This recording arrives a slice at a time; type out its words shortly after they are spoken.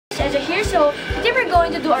Ezra here. So today we're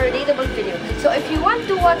going to do a relatable video. So if you want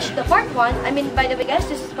to watch the part 1, I mean by the way guys,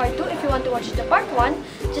 this is part 2. If you want to watch the part 1,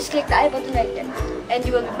 just click the I button right there. And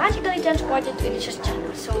you will be magically transported to Alicia's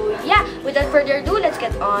channel. So yeah, without further ado, let's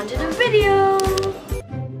get on to the video.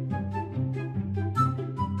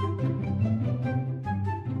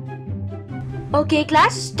 Okay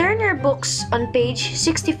class, turn your books on page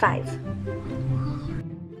 65.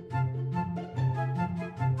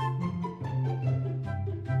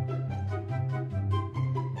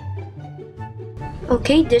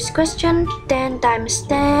 Okay, this question, 10 times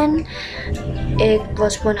 10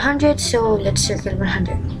 equals 100, so let's circle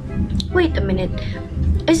 100. Wait a minute,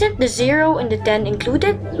 isn't the 0 in the 10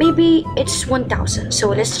 included? Maybe it's 1000,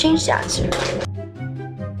 so let's change the answer.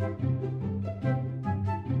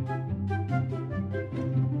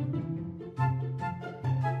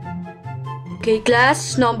 Okay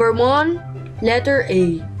class, number 1, letter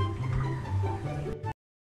A.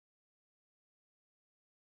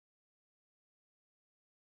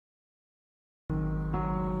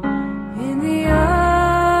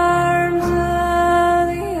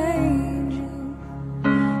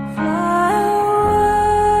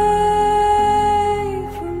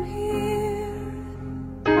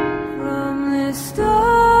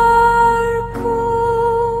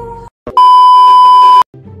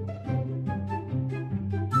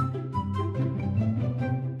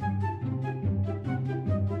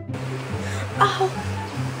 Oh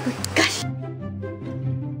my gosh!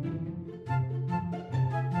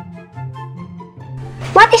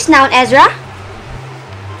 What is noun, Ezra?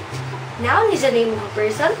 Noun is the name of a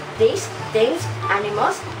person, place, things,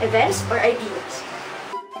 animals, events, or ideas.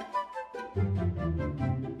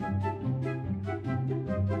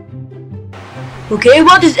 Okay,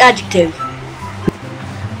 what is adjective?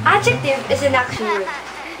 Adjective is an action word.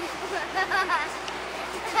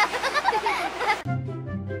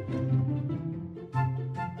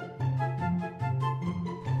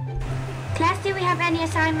 Class, do we have any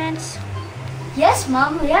assignments? Yes,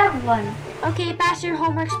 Mom, we have one. Okay, pass your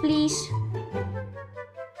homeworks, please.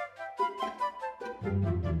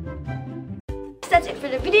 That's it for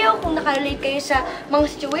the video. Kung nakarelate kayo sa mga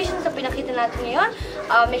situations na pinakita natin ngayon,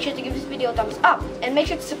 make sure to give this video a thumbs up. And make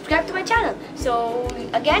sure to subscribe to my channel. So,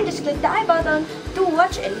 again, just click the I button to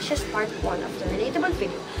watch Alicia's part 1 of the relatable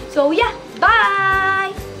video. So, yeah,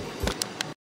 bye!